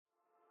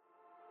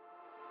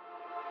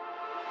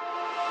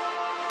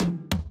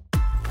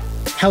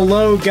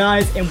Hello,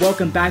 guys, and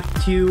welcome back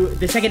to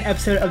the second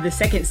episode of the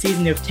second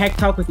season of Tech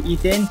Talk with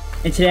Ethan.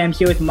 And today I'm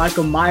here with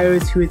Michael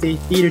Myers, who is a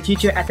theater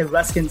teacher at the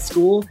Ruskin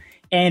School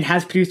and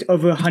has produced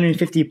over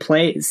 150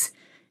 plays.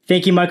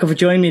 Thank you, Michael, for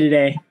joining me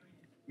today.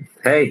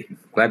 Hey,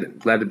 glad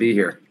to be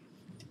here.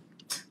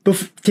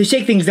 To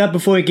shake things up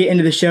before we get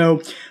into the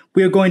show,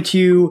 we're going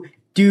to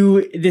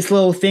do this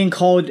little thing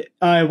called,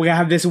 we're going to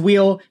have this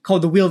wheel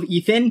called the Wheel of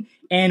Ethan,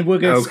 and we're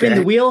going to spin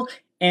the wheel,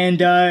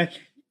 and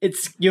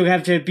you'll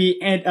have to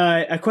be, and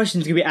a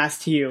question's going to be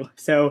asked to you.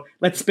 So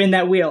let's spin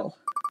that wheel.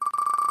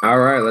 All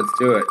right, let's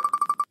do it.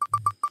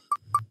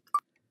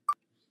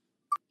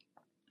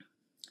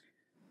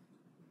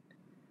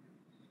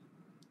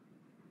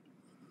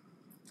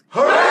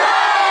 Hooray!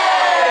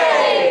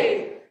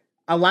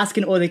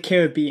 Alaskan or the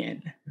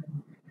Caribbean?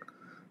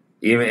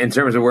 Even in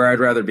terms of where I'd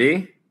rather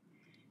be?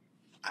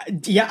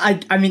 Yeah.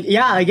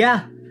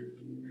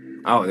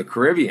 Oh, the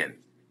Caribbean.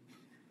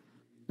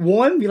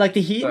 Warm? You like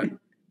the heat?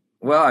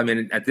 Well, I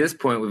mean, at this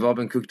point, we've all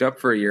been cooped up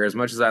for a year. As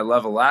much as I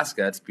love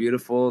Alaska, it's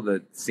beautiful.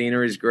 The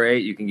scenery is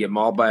great. You can get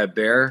mauled by a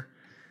bear.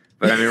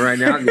 But I mean, right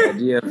now, the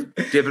idea of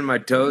dipping my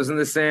toes in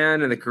the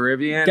sand in the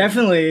Caribbean.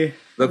 Definitely.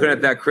 Looking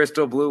at that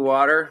crystal blue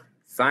water,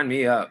 sign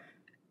me up.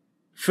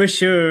 For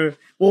sure.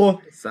 Well,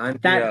 sign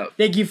me up.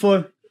 Thank you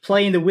for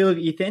playing the Wheel of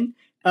Ethan.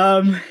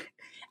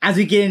 As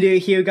we get into it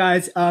here,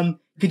 guys,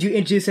 could you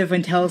introduce yourself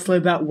and tell us a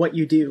little about what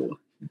you do?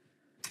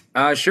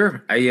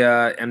 Sure. I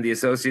am the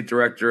Associate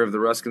Director of the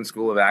Ruskin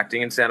School of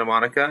Acting in Santa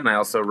Monica, and I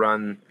also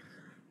run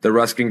the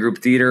Ruskin Group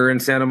Theater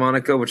in Santa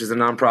Monica, which is a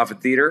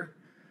nonprofit theater.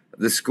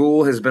 The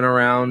school has been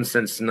around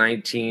since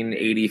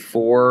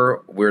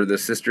 1984. We're the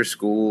sister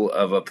school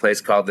of a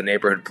place called the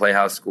Neighborhood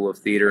Playhouse School of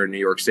Theater in New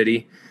York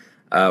City,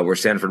 where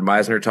Sanford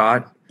Meisner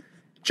taught.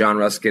 John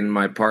Ruskin,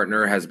 my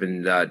partner, has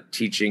been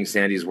teaching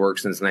Sandy's work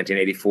since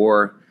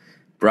 1984.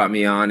 Brought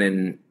me on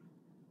in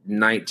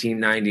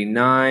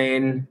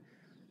 1999.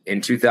 In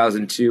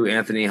 2002,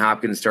 Anthony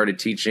Hopkins started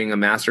teaching a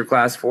master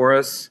class for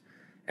us,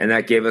 and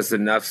that gave us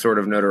enough sort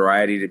of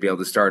notoriety to be able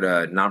to start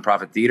a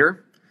nonprofit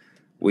theater.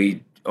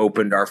 We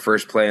opened our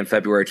first play in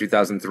February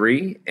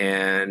 2003,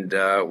 and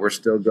we're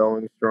still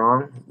going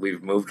strong.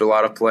 We've moved a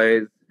lot of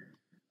plays,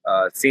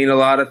 seen a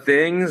lot of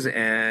things,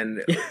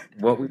 and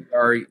what we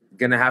are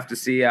going to have to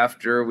see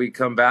after we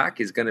come back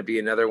is going to be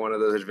another one of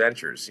those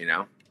adventures, you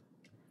know?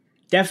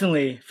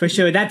 Definitely, for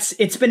sure.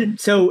 It's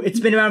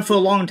been around for a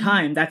long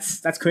time.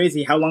 That's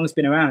crazy how long it's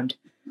been around.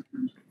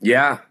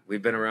 Yeah,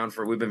 we've been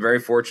very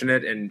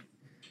fortunate, and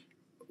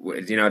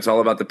you know, it's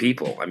all about the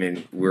people. I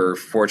mean, we're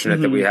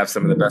fortunate that we have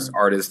some of the best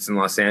artists in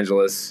Los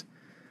Angeles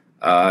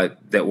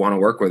that want to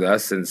work with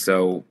us, and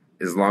so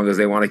as long as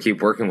they want to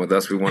keep working with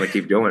us, we want to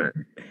keep doing it.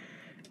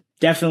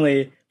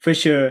 Definitely, for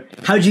sure.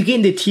 How'd you get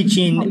into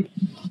teaching?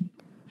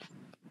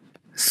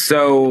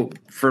 So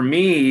for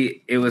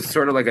me, it was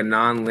sort of like a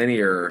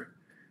non-linear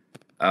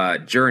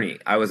journey.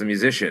 I was a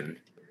musician,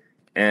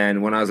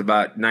 and when I was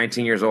about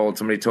 19 years old,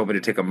 somebody told me to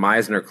take a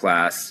Meisner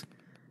class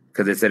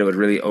because they said it would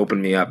really open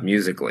me up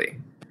musically.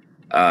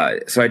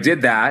 So I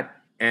did that,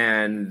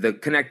 and the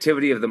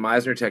connectivity of the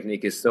Meisner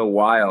technique is so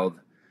wild.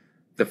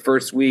 The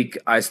first week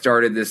I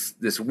started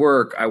this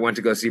work, I went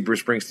to go see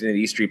Bruce Springsteen at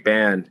East Street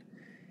Band,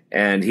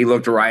 and he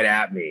looked right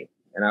at me,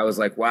 and I was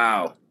like,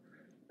 wow,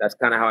 that's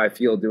kind of how I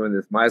feel doing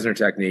this Meisner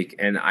technique.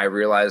 And I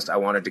realized I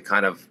wanted to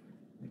kind of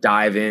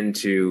dive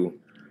into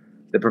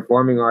the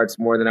performing arts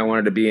more than I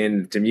wanted to be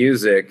into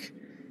music.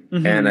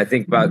 Mm-hmm. And I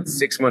think about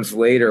 6 months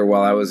later,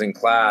 while I was in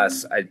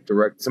class,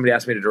 somebody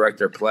asked me to direct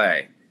their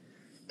play.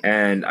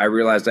 And I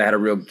realized I had a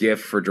real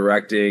gift for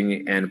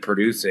directing and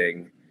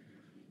producing.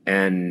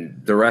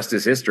 And the rest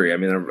is history. I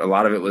mean, a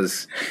lot of it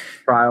was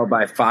trial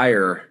by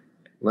fire,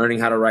 learning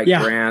how to write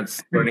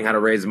grants, learning how to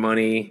raise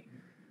money,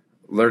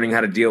 learning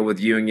how to deal with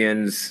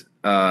unions,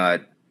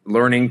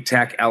 learning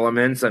tech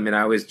elements. I mean,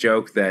 I always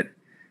joke that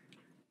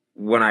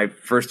when I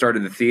first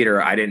started the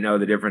theater, I didn't know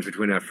the difference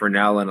between a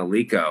Fresnel and a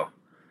Lico.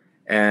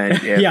 And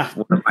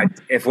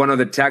if one of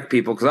the tech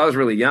people, because I was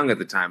really young at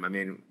the time, I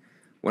mean,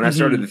 when I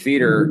started the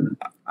theater,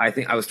 I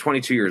think I was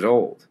 22 years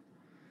old.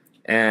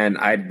 And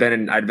I'd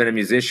been a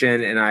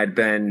musician, and I'd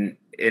been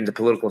into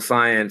political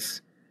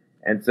science.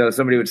 And so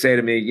somebody would say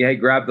to me, "Hey,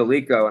 grab the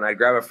Lico," and I'd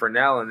grab a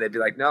Fresnel, and they'd be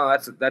like, "No,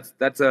 that's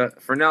a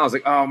Fresnel." I was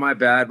like, "Oh, my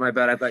bad.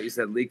 I thought you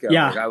said Lico."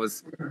 Yeah. Like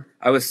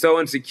I was so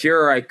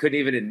insecure I couldn't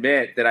even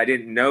admit that I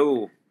didn't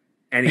know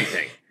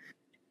anything.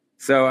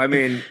 So I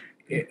mean,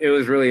 it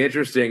was really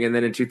interesting. And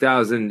then in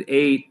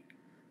 2008,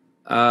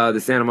 the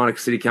Santa Monica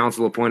City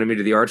Council appointed me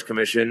to the Arts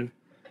Commission,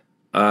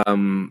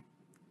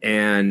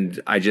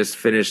 and I just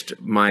finished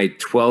my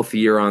 12th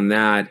year on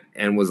that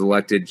and was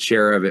elected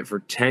chair of it for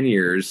 10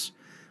 years.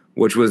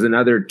 Which was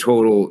another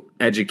total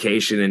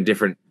education in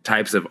different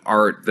types of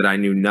art that I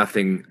knew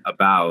nothing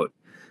about.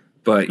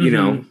 But, you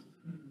know,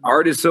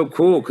 art is so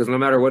cool because no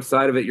matter what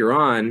side of it you're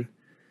on,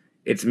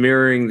 it's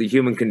mirroring the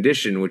human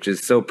condition, which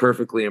is so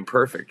perfectly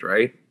imperfect,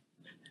 right?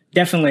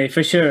 Definitely,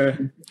 for sure.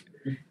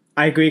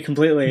 I agree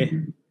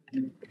completely.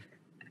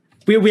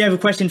 We have a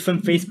question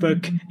from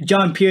Facebook.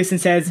 John Pearson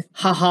says,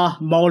 haha,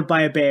 mauled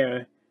by a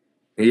bear.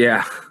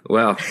 Yeah,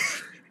 well,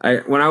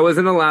 when I was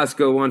in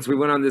Alaska once, we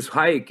went on this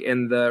hike,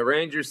 and the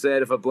ranger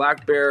said, if a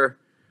black bear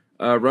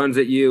runs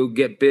at you,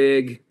 get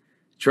big,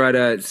 try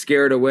to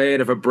scare it away,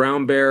 and if a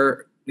brown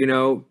bear,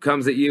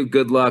 comes at you,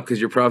 good luck, because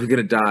you're probably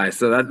going to die.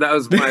 So that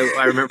was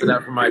I remember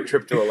that from my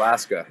trip to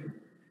Alaska.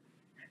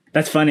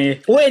 That's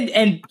funny. Well,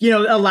 and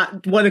a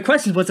lot. One of the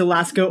questions was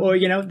Alaska or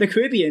the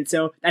Caribbean,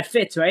 so that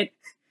fits, right?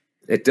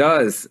 It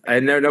does.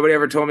 Nobody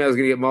ever told me I was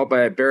going to get mauled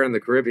by a bear in the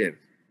Caribbean.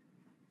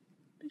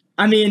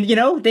 I mean,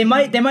 they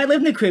might live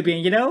in the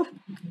Caribbean,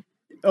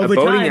 Over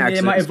time,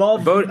 they might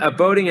evolve. A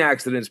boating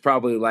accident is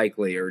probably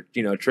likely, or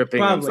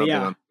tripping on something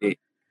on the beach.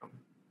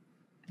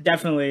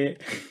 Definitely,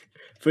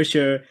 for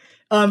sure.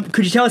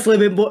 Could you tell us a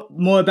little bit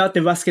more about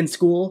the Ruskin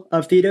School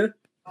of Theater?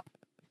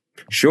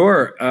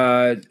 Sure.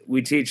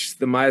 We teach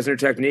the Meisner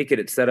technique, and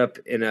it's set up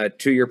in a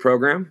 2-year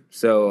program.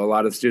 So a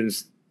lot of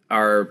students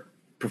are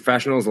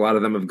professionals. A lot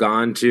of them have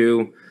gone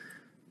to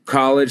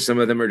college. Some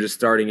of them are just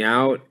starting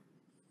out.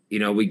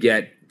 We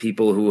get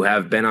people who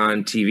have been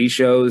on TV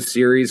shows,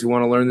 series, who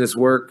want to learn this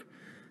work,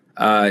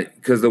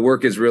 because the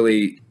work is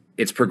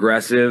it's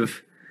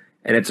progressive,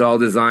 and it's all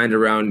designed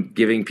around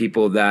giving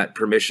people that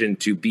permission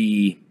to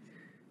be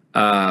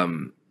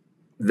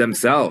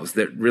themselves,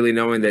 that really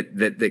knowing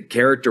that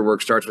character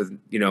work starts with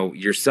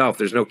yourself.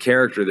 There's no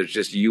character, there's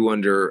just you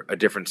under a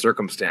different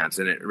circumstance,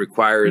 and it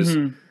requires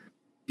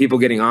people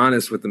getting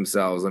honest with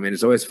themselves. I mean,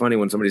 it's always funny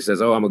when somebody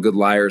says, oh, I'm a good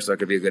liar so I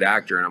could be a good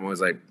actor, and I'm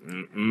always like,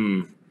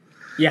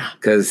 yeah,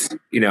 because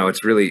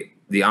it's really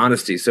the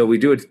honesty. So we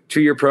do a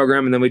 2-year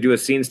program, and then we do a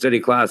scene study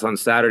class on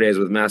Saturdays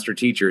with master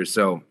teachers.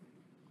 So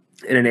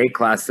in an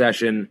 8-class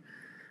session,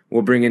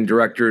 we'll bring in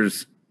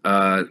directors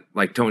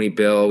like Tony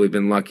Bill. We've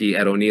been lucky.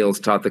 Ed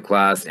O'Neill's taught the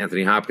class.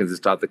 Anthony Hopkins has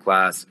taught the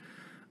class.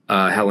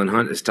 Helen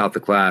Hunt has taught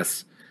the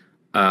class.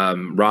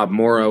 Rob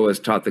Morrow has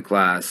taught the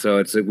class.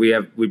 So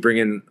we bring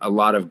in a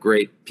lot of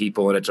great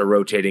people, and it's a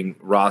rotating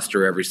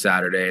roster every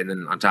Saturday. And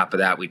then on top of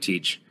that, we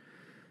teach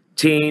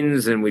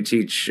teens, and we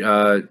teach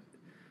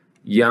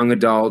young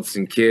adults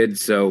and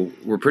kids. So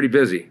we're pretty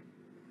busy.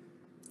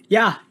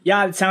 Yeah.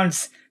 It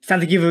sounds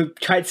like you have a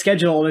tight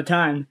schedule all the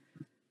time.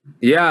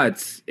 Yeah,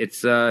 it's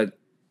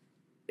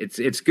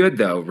good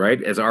though,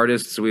 right? As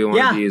artists, we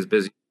want to be as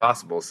busy as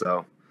possible.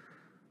 So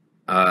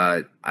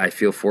I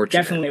feel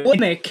fortunate.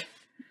 Definitely.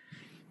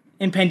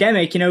 In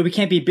pandemic, we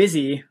can't be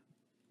busy.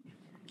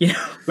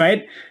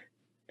 Right?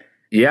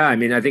 Yeah, I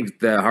mean, I think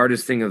the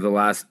hardest thing of the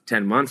last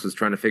 10 months was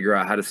trying to figure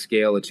out how to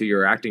scale a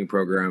 2-year acting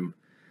program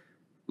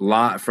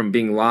from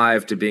being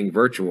live to being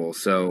virtual.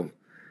 So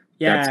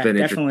that's been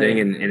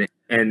interesting.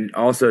 And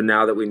also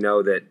now that we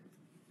know that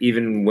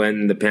even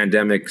when the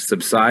pandemic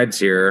subsides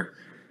here,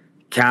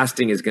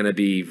 casting is going to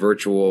be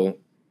virtual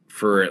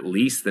for at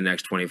least the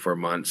next 24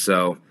 months.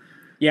 So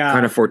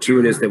kind of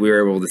fortuitous that we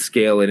were able to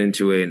scale it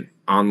into an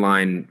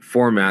online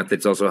format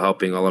that's also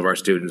helping all of our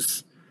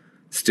students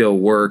still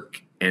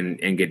work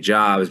and get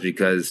jobs,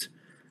 because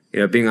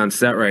being on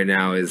set right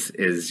now is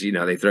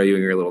they throw you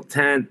in your little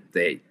tent,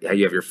 you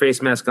have your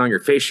face mask on, your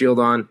face shield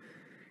on,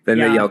 then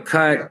they yell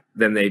cut,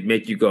 then they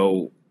make you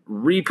go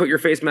put your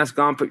face mask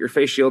on, put your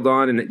face shield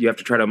on, and you have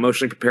to try to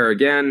emotionally prepare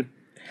again.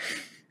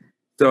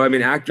 So I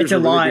mean, actors are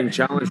really being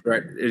challenged,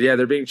 right? Yeah,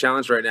 they're being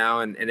challenged right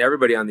now, and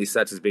everybody on these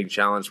sets is being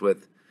challenged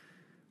with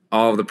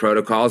all of the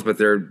protocols, but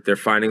they're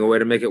finding a way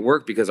to make it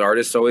work, because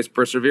artists always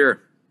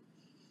persevere.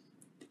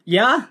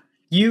 Yeah.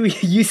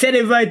 You said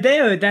it right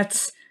there.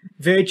 That's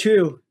very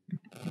true.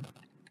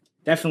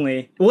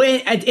 Definitely.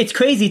 Well, it's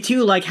crazy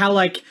too, like how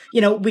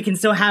we can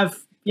still have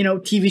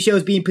TV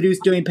shows being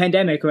produced during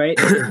pandemic, right?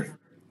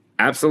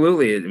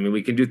 Absolutely. I mean,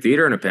 we can do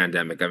theater in a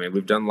pandemic. I mean,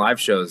 we've done live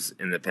shows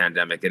in the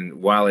pandemic,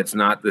 and while it's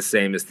not the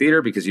same as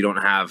theater because you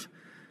don't have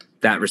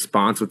that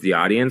response with the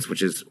audience,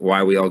 which is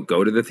why we all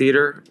go to the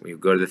theater. We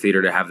go to the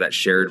theater to have that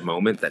shared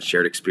moment, that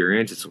shared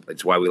experience.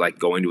 It's why we like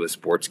going to a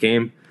sports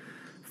game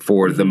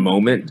for the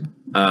moment.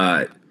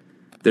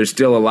 There's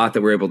still a lot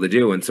that we're able to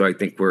do, and so I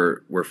think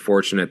we're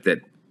fortunate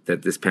that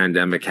this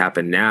pandemic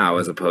happened now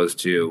as opposed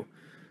to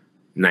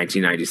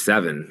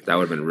 1997. That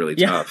would have been really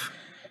tough.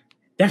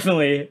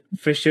 Definitely,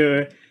 for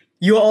sure.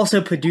 You are also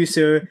a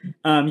producer.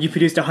 You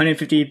produced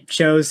 150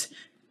 shows.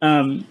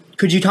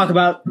 Could you talk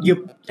about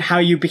how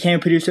you became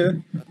a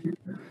producer?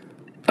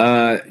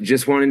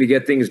 Just wanting to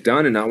get things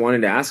done and not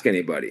wanting to ask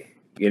anybody,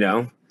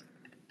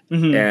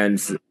 And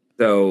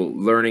so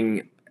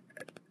learning,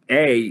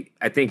 I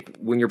think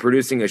when you're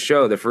producing a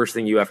show, the first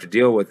thing you have to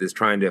deal with is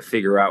trying to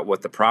figure out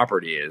what the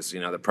property is,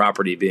 the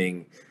property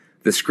being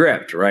the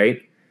script,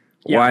 right?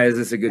 Yeah. Why is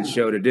this a good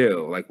show to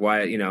do? Like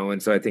why,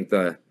 and so I think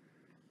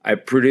I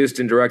produced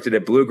and directed a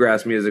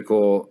bluegrass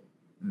musical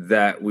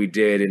that we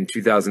did in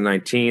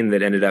 2019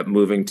 that ended up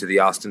moving to the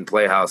Austin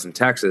Playhouse in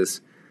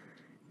Texas.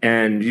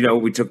 And,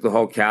 we took the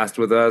whole cast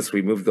with us.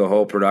 We moved the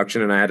whole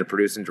production, and I had to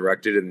produce and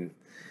direct it. And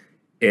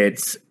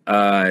it's,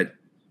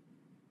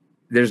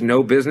 there's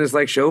no business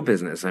like show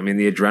business. I mean,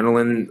 the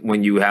adrenaline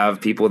when you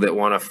have people that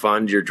want to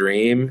fund your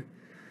dream,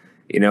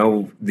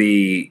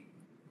 the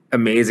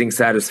amazing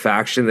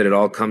satisfaction that it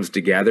all comes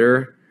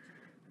together.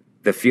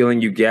 the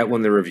feeling you get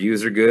when the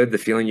reviews are good, the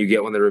feeling you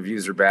get when the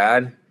reviews are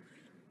bad.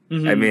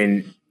 Mm-hmm. I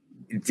mean,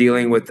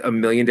 dealing with a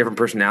million different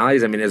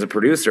personalities. I mean, as a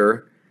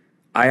producer,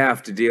 I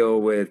have to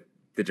deal with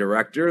the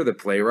director, the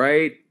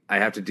playwright. I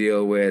have to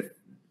deal with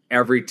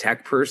every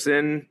tech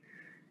person,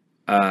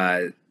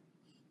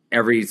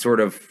 every sort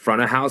of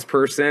front of house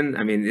person.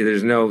 I mean,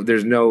 there's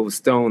no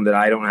stone that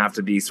I don't have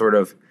to be sort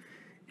of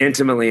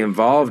intimately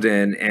involved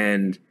in.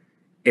 And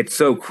it's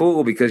so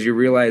cool because you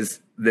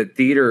realize that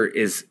theater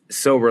is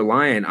so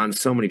reliant on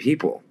so many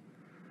people.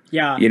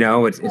 Yeah. You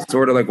know, it's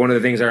sort of like one of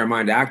the things I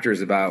remind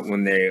actors about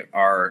when they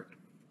are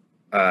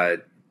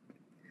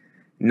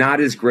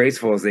not as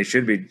graceful as they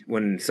should be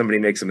when somebody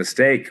makes a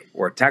mistake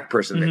or a tech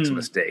person makes a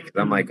mistake.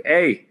 I'm like,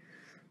 hey,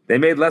 they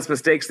made less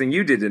mistakes than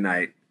you did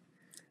tonight.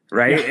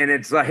 Right. Yeah. And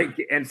it's like,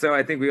 and so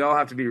I think we all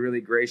have to be really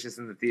gracious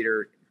in the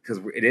theater because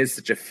it is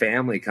such a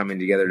family coming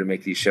together to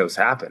make these shows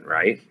happen.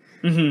 Right.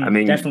 Mm-hmm, I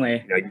mean,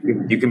 definitely.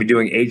 You can be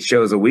doing 8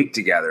 shows a week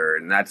together,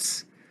 and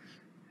that's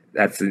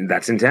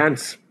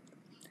intense.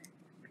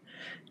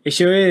 It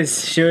sure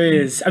is. Sure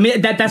is. I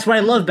mean, that's what I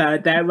love about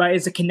it. That right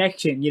is a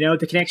connection. You know,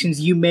 the connections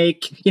you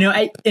make. You know,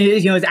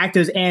 as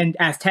actors and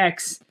as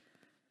techs.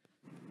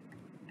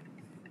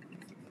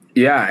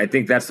 Yeah, I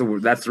think that's the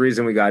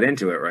reason we got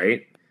into it.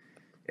 Right.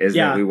 Is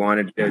that we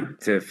wanted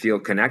to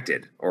feel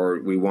connected, or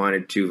we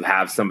wanted to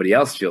have somebody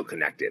else feel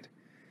connected.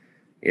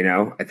 You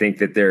know, I think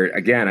that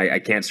I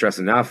can't stress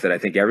enough that I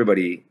think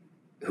everybody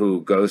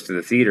who goes to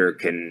the theater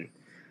can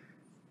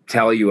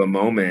tell you a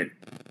moment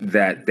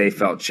that they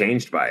felt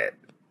changed by it.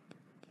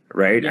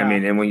 Right. Yeah. I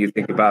mean, and when you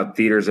think about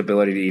theater's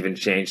ability to even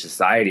change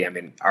society, I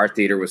mean, our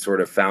theater was sort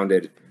of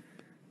founded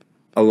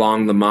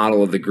along the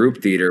model of the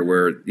group theater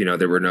where, you know,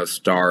 there were no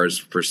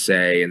stars per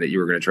se and that you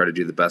were going to try to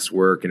do the best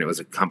work. And it was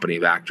a company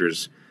of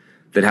actors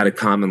that had a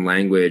common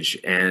language.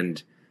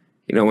 And,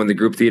 you know, when the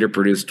group theater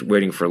produced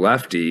Waiting for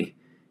Lefty,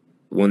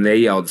 when they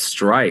yelled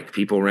strike,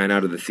 people ran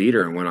out of the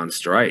theater and went on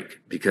strike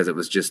because it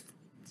was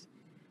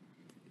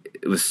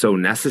so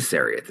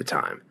necessary at the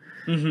time.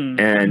 Mm-hmm.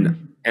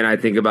 And I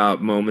think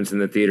about moments in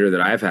the theater that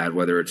I've had,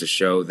 whether it's a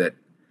show that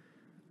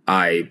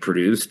I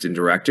produced and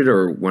directed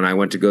or when I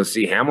went to go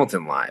see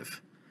Hamilton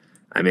live.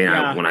 I mean,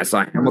 when I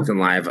saw Hamilton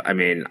live, I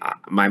mean,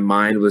 my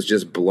mind was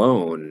just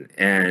blown.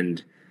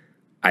 And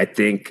I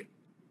think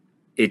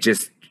it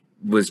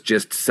was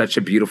just such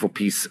a beautiful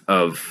piece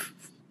of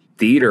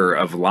theater,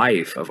 of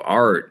life, of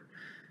art,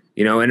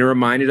 you know, and it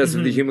reminded us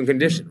of the human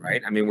condition,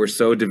 right? I mean, we're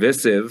so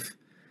divisive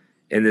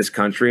in this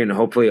country, and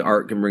hopefully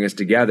art can bring us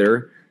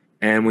together.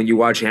 And when you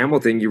watch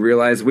Hamilton, you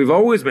realize we've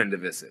always been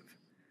divisive,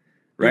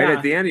 right? Yeah.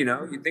 At the end, you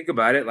know, you think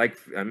about it, like,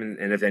 I mean,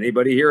 and if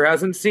anybody here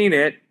hasn't seen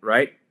it,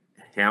 right?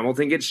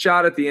 Hamilton gets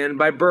shot at the end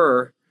by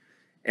Burr,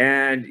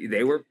 and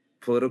they were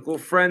political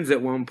friends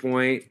at one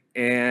point.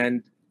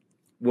 And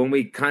when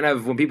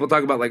people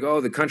talk about like, oh,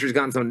 the country's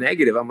gotten so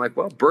negative, I'm like,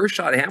 well, Burr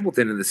shot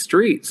Hamilton in the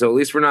street, so at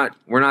least we're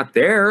not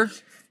there.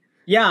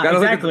 Yeah,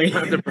 exactly.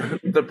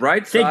 The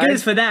bright side. Thank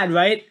goodness for that,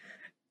 right?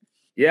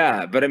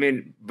 Yeah, but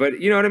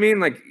you know what I mean?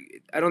 Like,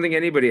 I don't think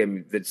anybody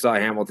that saw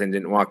Hamilton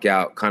didn't walk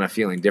out kind of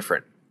feeling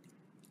different.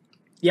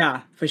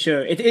 Yeah, for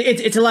sure.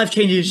 It's a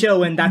life-changing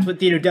show, and that's what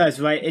theater does,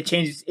 right? It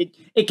changes.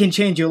 It can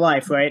change your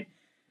life, right?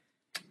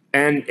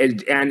 And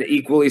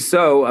equally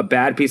so, a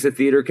bad piece of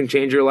theater can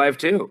change your life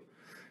too.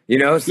 You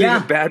know, seeing a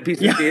bad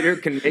piece of theater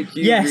can make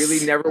you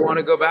really never want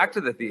to go back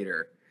to the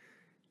theater,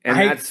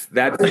 and that's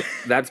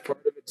part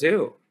of it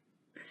too.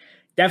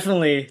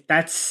 Definitely,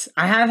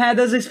 I have had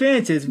those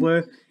experiences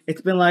where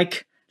it's been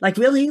like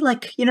really,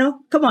 like, you know,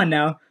 come on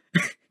now.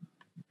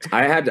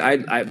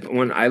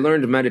 When I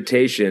learned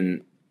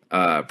meditation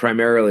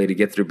primarily to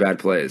get through bad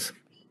plays.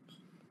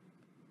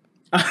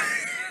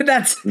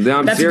 That's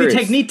a good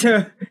technique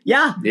to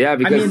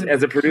because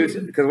as a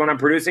producer, because when I'm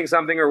producing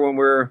something or when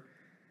we're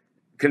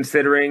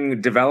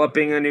considering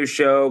developing a new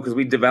show, because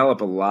we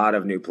develop a lot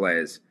of new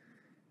plays.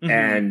 Mm-hmm.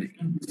 And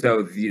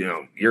so, you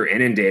know, you're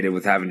inundated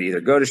with having to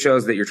either go to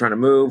shows that you're trying to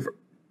move,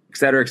 et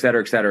cetera, et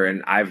cetera, et cetera.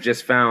 And I've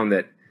just found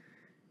that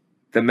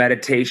the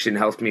meditation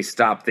helps me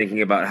stop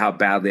thinking about how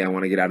badly I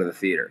want to get out of the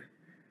theater.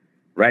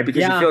 Right?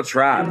 Because you feel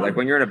trapped. Like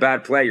when you're in a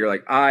bad play, you're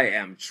like, I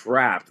am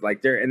trapped.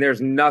 Like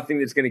there's nothing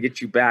that's going to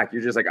get you back.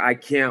 You're just like, I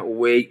can't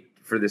wait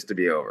for this to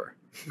be over.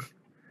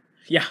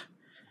 Yeah,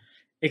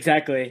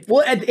 exactly.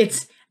 Well,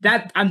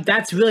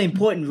 that's really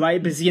important,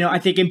 right? Because, you know, I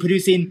think in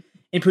producing,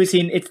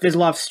 there's a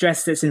lot of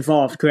stress that's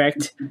involved,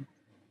 correct?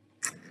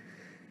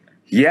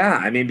 Yeah,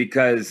 I mean,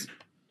 because,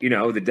 you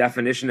know, the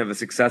definition of a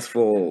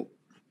successful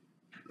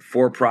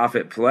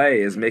for-profit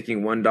play is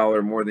making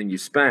 $1 more than you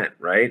spent,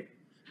 right?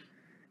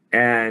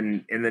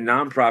 And in the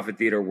nonprofit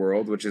theater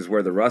world, which is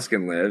where the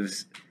Ruskin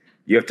lives,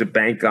 you have to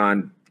bank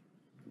on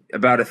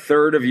about a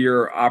third of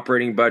your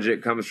operating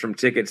budget comes from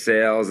ticket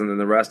sales, and then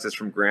the rest is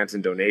from grants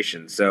and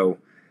donations. So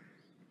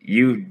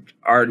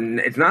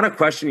it's not a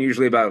question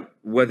usually about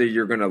whether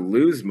you're going to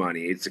lose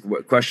money. It's a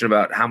question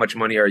about how much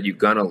money are you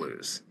going to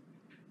lose.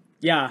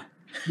 Yeah,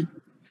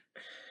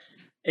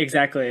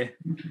 exactly.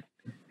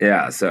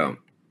 Yeah. So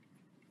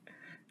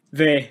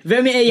I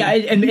mean, yeah,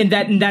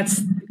 and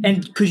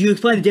And could you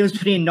explain the difference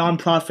between a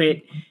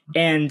nonprofit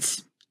and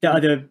the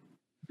other?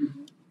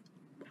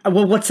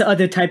 Well, what's the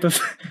other type of?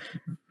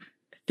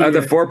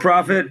 The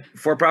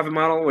for-profit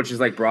model, which is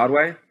like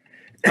Broadway.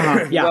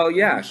 Yeah. Well,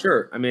 yeah,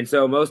 sure. I mean,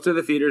 so most of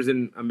the theaters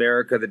in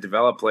America that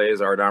develop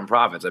plays are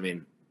nonprofits. I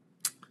mean,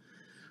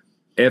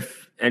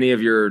 if any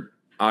of your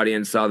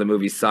audience saw the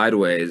movie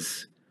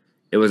Sideways,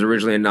 it was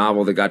originally a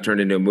novel that got turned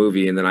into a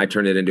movie, and then I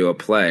turned it into a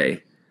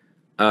play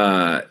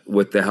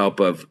with the help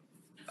of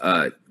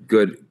a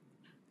good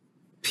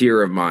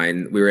peer of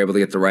mine. We were able to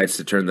get the rights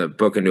to turn the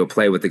book into a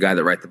play with the guy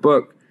that wrote the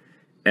book.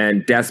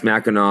 And Des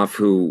McAnuff,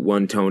 who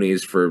won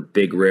Tonys for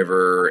Big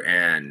River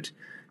and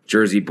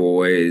Jersey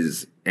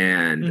Boys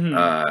and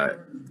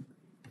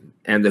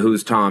The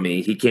Who's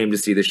Tommy, he came to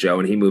see the show,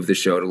 and he moved the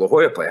show to La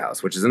Jolla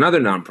Playhouse, which is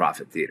another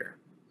nonprofit theater,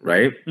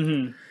 right?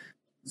 Mm-hmm.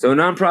 So a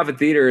nonprofit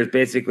theater is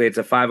basically, it's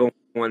a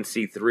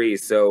 501c3,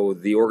 so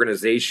the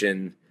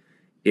organization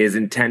is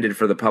intended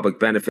for the public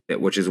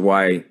benefit, which is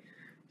why,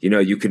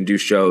 you can do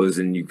shows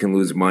and you can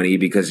lose money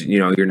because,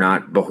 you're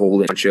not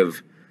beholden to a bunch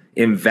of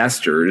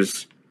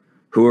investors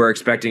who are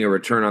expecting a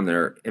return on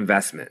their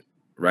investment,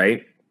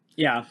 right?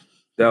 Yeah.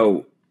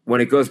 So when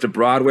it goes to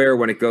Broadway or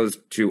when it goes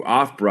to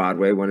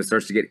off-Broadway, when it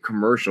starts to get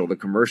commercial, the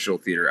commercial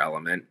theater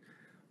element,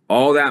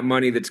 all that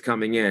money that's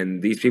coming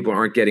in, these people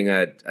aren't getting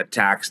a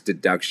tax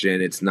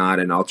deduction. It's not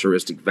an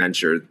altruistic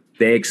venture.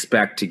 They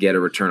expect to get a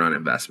return on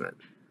investment,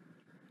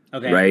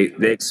 right?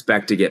 They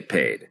expect to get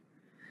paid.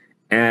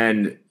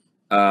 And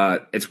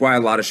it's why a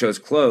lot of shows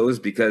close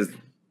because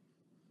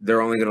they're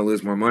only going to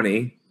lose more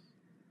money,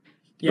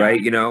 right?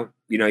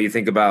 You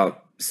think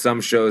about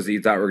some shows that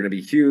you thought were going to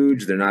be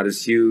huge. They're not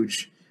as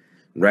huge,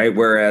 right?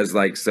 Whereas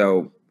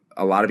so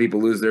a lot of people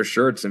lose their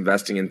shirts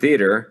investing in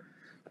theater,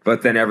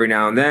 but then every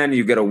now and then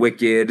you get a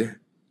Wicked,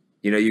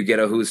 you get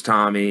a Who's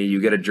Tommy, you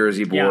get a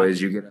Jersey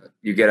Boys, you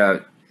get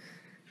a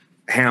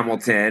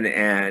Hamilton,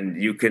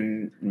 and you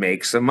can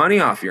make some money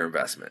off your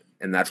investment.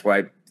 And that's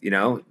why, the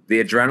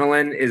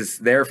adrenaline is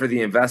there for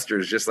the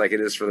investors, just like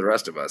it is for the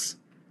rest of us.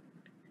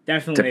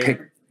 Definitely.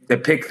 To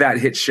pick that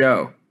hit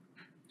show.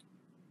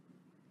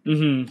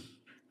 Mm-hmm.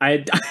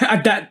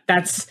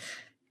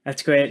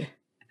 That's great,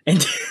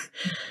 and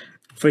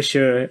for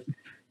sure.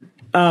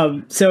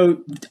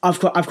 So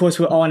of course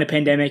we're all in a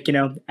pandemic.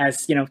 10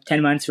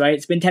 months, right?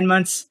 It's been 10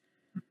 months.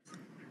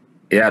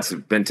 Yeah, it's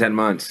been 10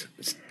 months.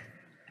 It's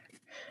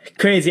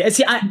crazy.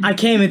 See, I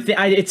can't even.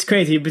 It's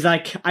crazy because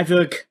I feel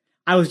like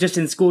I was just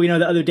in school,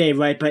 the other day,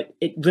 right? But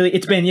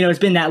it's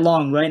been that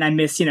long, right? And I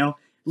miss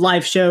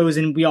live shows,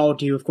 and we all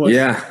do, of course.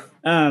 Yeah.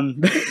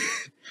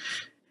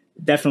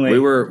 Definitely. We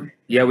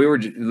were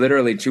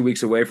literally 2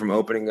 weeks away from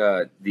opening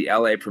the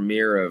LA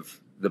premiere of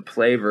the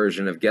play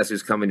version of Guess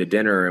Who's Coming to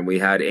Dinner, and we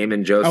had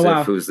Eamon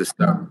Joseph, who's the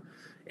star.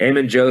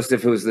 Eamon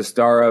Joseph, who's the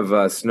star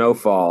of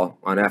Snowfall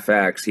on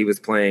FX. He was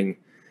playing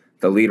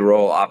the lead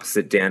role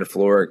opposite Dan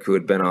Florek, who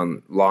had been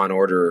on Law and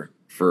Order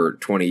for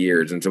 20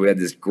 years. And so we had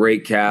this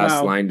great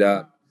cast lined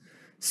up.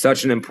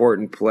 Such an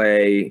important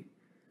play.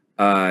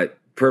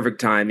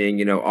 Perfect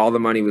timing, all the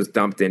money was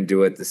dumped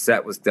into it. The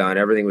set was done,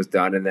 everything was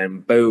done, and then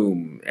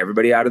boom,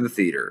 everybody out of the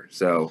theater.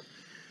 So,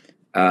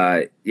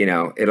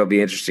 it'll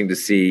be interesting to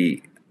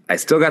see. I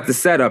still got the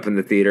set up in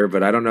the theater,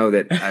 but I don't know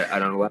that I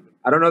don't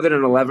know that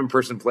an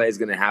 11-person play is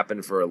going to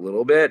happen for a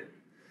little bit.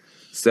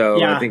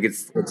 So I think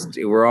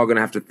we're all going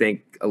to have to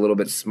think a little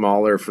bit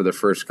smaller for the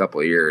first couple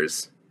of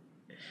years.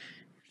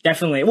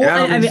 Definitely.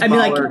 Well, I mean,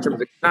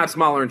 not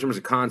smaller in terms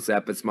of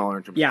concept, but smaller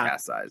in terms of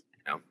cast size.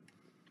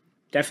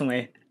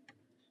 Definitely.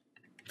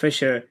 For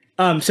sure.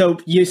 So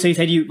you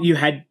said you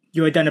had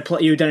done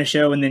a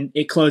show and then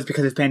it closed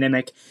because of the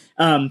pandemic.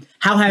 How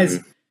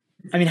has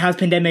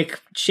pandemic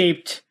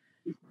shaped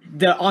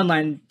the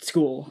online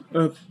school?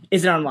 Or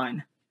is it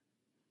online?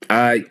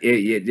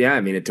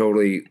 It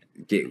totally.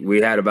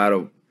 We had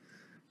about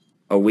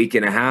a week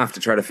and a half to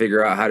try to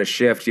figure out how to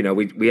shift.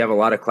 We have a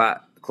lot of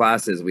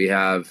classes. We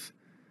have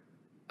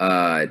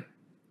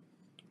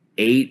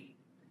eight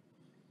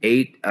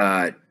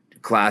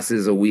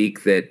classes a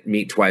week that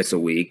meet twice a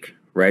week.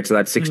 Right. So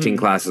that's 16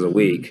 classes a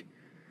week.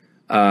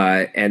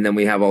 And then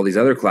we have all these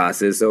other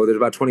classes. So there's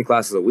about 20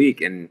 classes a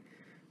week. And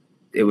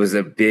it was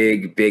a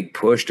big, big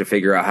push to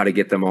figure out how to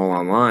get them all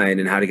online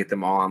and how to get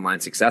them all online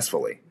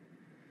successfully.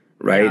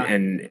 Right.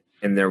 Yeah.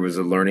 And there was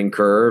a learning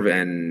curve,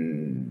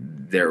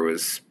 and there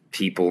was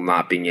people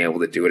not being able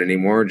to do it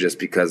anymore just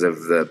because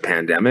of the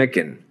pandemic.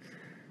 And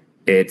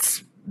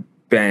it's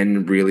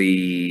been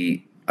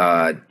really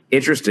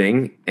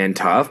interesting and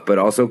tough, but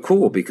also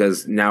cool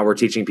because now we're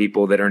teaching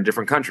people that are in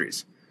different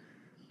countries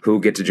who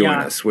get to join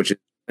us, which is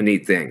a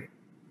neat thing.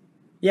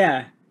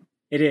 Yeah,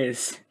 it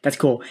is. That's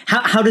cool.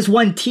 How does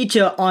one teach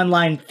an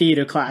online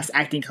theater class,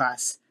 acting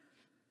class?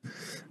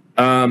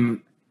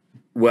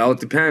 Well, it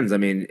depends. I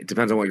mean, it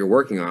depends on what you're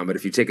working on. But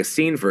if you take a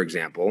scene, for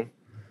example,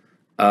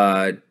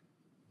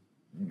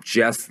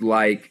 just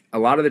like a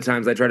lot of the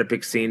times I try to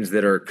pick scenes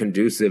that are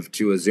conducive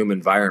to a Zoom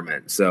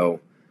environment. So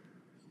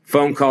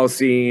phone call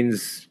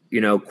scenes,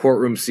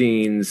 courtroom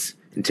scenes,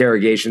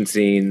 interrogation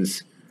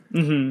scenes,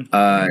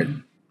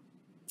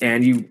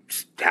 and you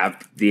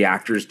have the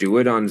actors do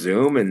it on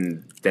Zoom,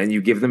 and then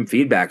you give them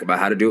feedback about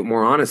how to do it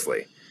more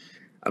honestly,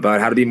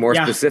 about how to be more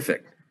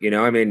specific.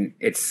 I mean,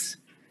 it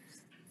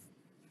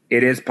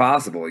is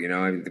possible. I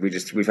mean,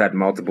 we've had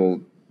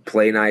multiple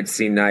play nights,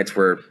 scene nights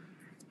where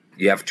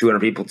you have 200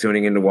 people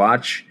tuning in to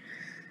watch.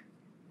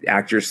 The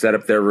actors set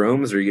up their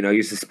rooms, or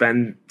you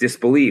suspend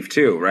disbelief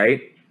too,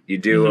 right? You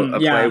do a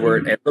play where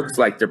it looks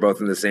like they're both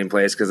in the same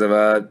place because of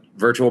a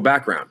virtual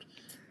background.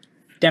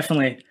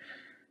 Definitely.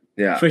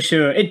 Yeah, for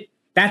sure.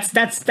 That's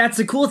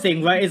the cool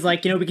thing, right? Is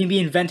like, we can be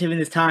inventive in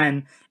this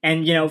time,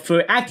 and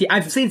for acting,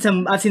 I've seen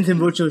some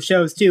virtual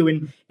shows too,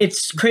 and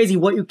it's crazy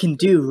what you can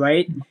do,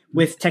 right,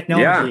 with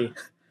technology.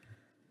 Yeah.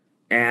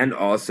 And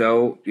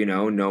also,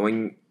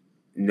 knowing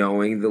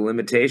the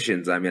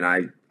limitations. I mean,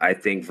 I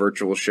think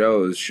virtual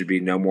shows should be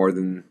no more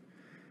than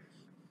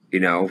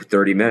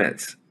 30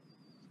 minutes.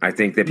 I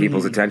think that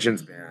people's attention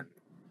span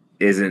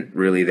isn't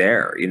really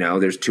there.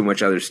 There's too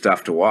much other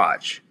stuff to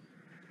watch.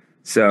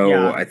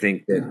 So I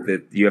think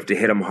that you have to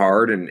hit them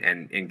hard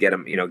and get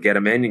them, get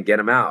them in and get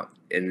them out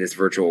in this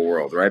virtual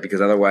world, right?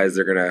 Because otherwise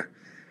they're going to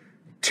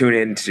tune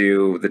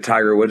into the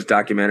Tiger Woods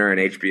documentary on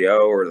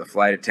HBO or the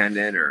flight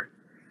attendant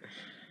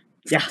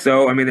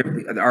So, I mean,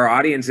 our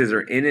audiences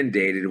are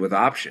inundated with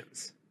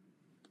options.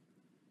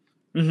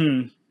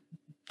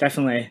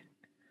 Definitely.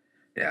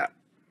 Yeah.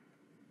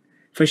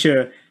 For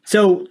sure.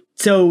 So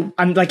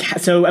I'm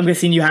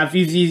guessing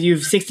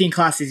you've 16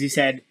 classes, you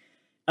said.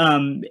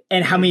 And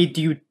how many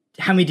do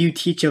you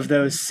teach of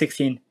those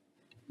 16?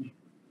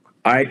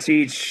 I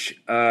teach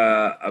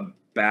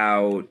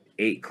about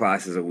 8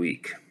 classes a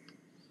week.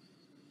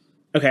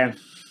 Okay.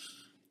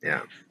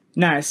 Yeah.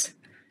 Nice.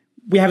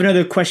 We have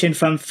another question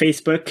from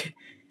Facebook.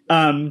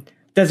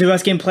 Does the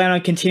Ruskin plan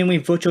on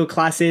continuing virtual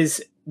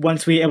classes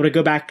once we're able to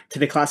go back to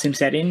the classroom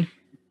setting?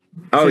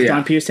 Oh, yeah.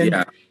 Don Pearson?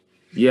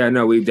 Yeah,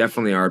 no, we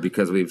definitely are,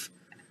 because we've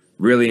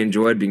really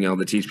enjoyed being able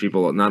to teach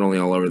people not only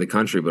all over the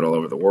country, but all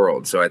over the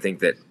world. So I think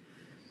that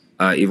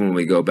even when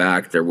we go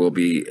back, there will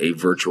be a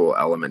virtual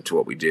element to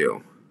what we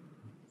do.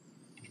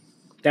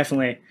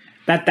 Definitely.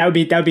 That would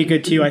be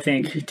good too, I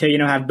think, to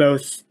have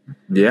both.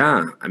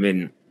 Yeah, I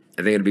mean,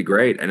 I think it'd be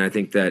great, and I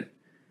think that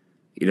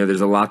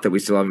there's a lot that we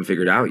still haven't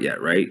figured out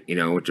yet, right?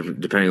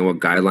 Depending on what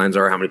guidelines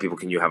are, how many people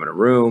can you have in a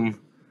room,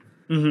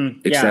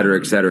 et cetera,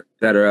 et cetera, et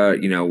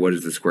cetera. What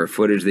is the square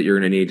footage that you're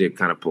going to need to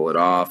kind of pull it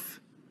off?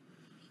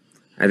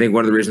 I think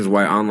one of the reasons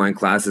why online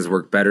classes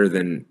work better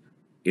than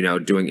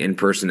doing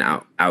in-person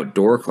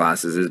outdoor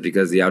classes is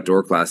because the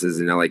outdoor classes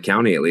in LA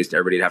County, at least,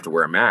 everybody'd have to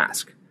wear a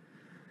mask.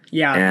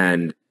 Yeah.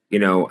 And,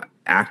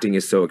 acting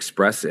is so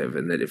expressive,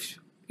 and that if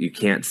you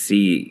can't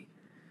see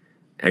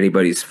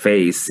anybody's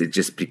face, it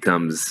just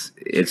becomes,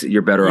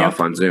 you're better off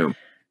on Zoom.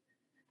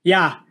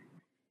 Yeah.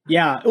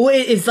 Yeah. Well,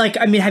 it's like,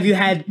 I mean, if you've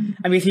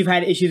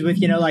had issues with,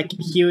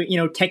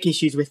 tech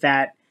issues with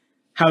that,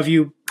 how have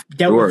you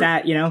dealt with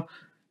that,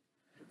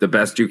 The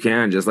best you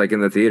can, just like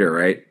in the theater,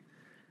 right?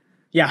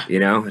 Yeah.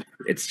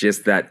 It's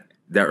just that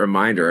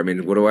reminder. I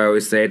mean, what do I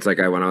always say? It's like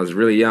when I was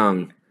really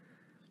young,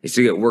 I used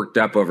to get worked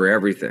up over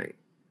everything.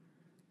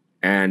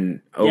 And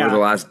over the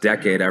last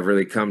decade, I've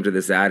really come to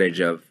this adage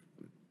of,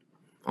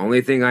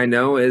 only thing I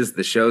know is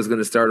the show's going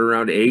to start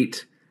around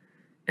 8,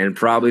 and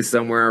probably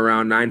somewhere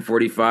around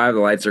 9:45, the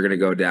lights are going to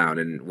go down.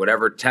 And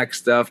whatever tech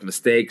stuff,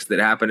 mistakes that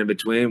happen in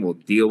between, we'll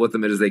deal with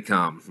them as they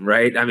come,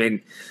 right? I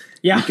mean,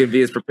 you can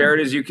be as prepared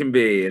as you can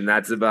be, and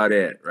that's about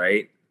it,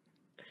 right?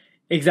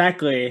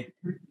 Exactly.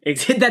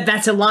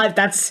 That's a live.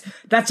 That's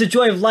the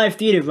joy of live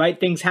theater, right?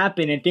 Things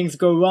happen and things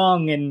go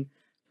wrong, and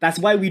that's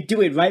why we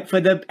do it, right?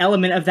 For the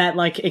element of that,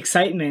 like,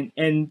 excitement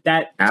and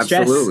that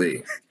stress.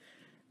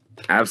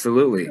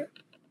 Absolutely.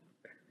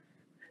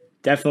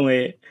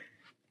 Definitely.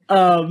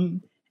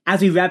 As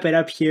we wrap it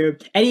up here,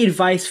 any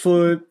advice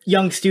for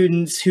young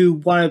students who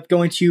want to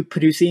go into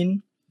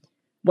producing?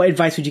 What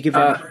advice would you give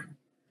them?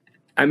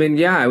 I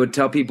mean, I would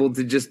tell people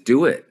to just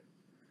do it.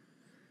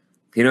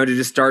 To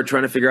just start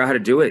trying to figure out how to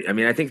do it. I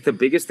mean, I think the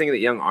biggest thing that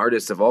young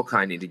artists of all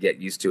kind need to get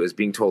used to is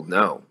being told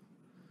no,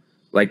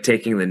 like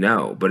taking the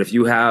no. But if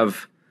you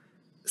have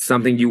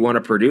something you want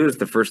to produce,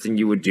 the first thing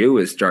you would do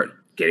is start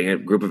getting a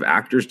group of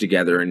actors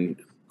together and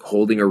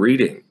holding a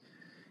reading,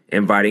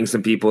 inviting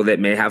some people that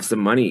may have some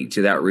money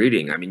to that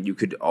reading. I mean, you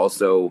could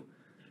also,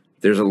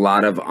 there's a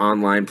lot of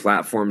online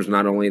platforms,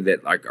 not only that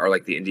are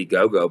like the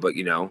Indiegogo, but,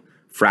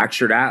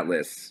 Fractured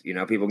Atlas,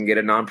 people can get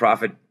a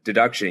nonprofit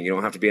deduction. You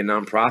don't have to be a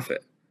nonprofit.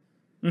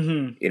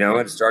 And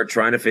start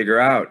trying to figure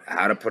out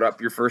how to put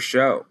up your first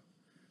show,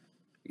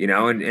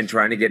 and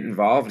trying to get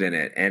involved in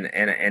it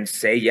and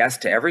say yes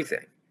to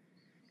everything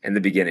in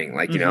the beginning.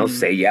 Like,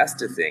 say yes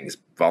to things,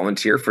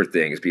 volunteer for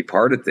things, be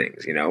part of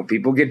things.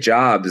 People get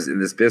jobs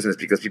in this business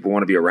because people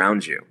want to be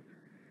around you.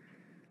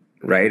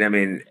 Right. I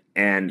mean,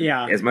 and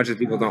as much as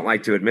people don't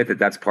like to admit that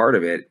that's part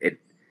of it, it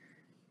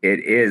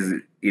is,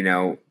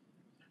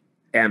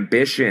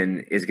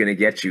 ambition is going to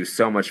get you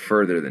so much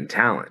further than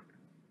talent.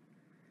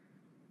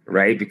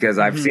 Right? Because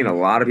I've seen a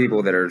lot of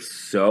people that are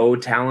so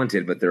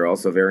talented, but they're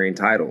also very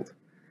entitled.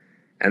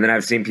 And then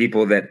I've seen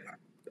people that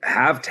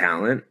have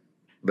talent,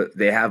 but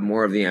they have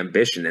more of the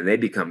ambition, and they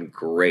become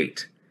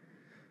great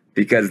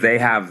because they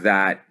have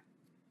that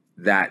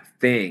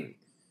thing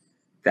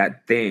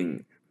that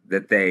they,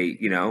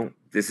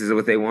 this is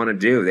what they want to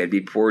do. They'd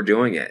be poor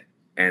doing it,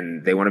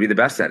 and they want to be the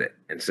best at it.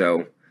 And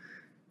so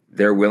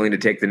they're willing to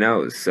take the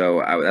nose.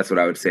 So that's what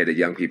I would say to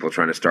young people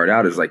trying to start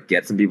out is like,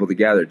 get some people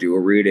together, do a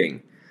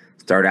reading,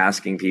 start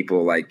asking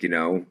people, like,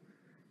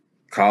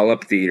 call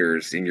up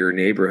theaters in your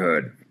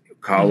neighborhood,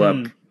 call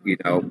up,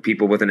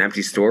 people with an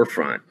empty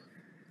storefront,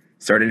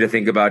 starting to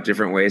think about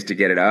different ways to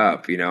get it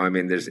up. Be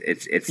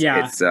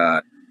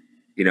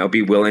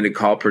willing to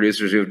call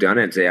producers who have done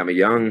it and say, I'm a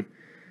young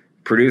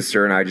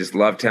producer and I just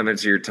love 10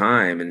 minutes of your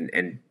time,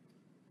 and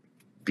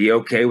be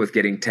okay with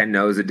getting 10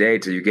 no's a day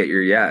till you get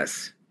your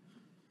yes.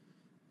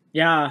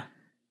 Yeah,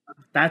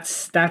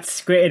 that's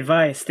great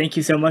advice. Thank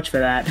you so much for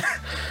that.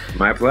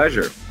 My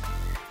pleasure.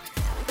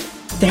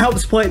 To help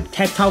support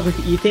Tech Talk with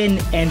Ethan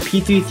and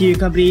P3 Theater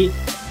Company,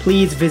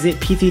 please visit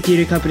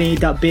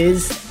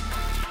p3theatercompany.biz.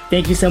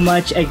 Thank you so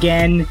much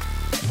again,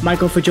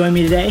 Michael, for joining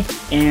me today,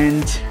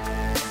 and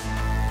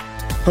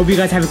hope you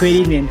guys have a great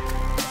evening.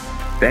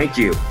 Thank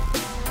you.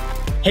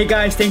 Hey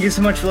guys, thank you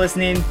so much for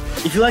listening.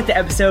 If you liked the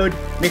episode,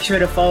 make sure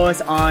to follow us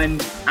on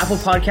Apple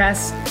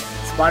Podcasts,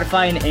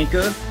 Spotify, and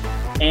Anchor,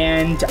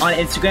 and on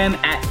Instagram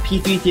at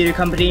P3 Theater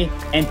Company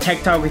and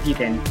Tech Talk with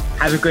Ethan.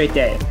 Have a great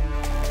day.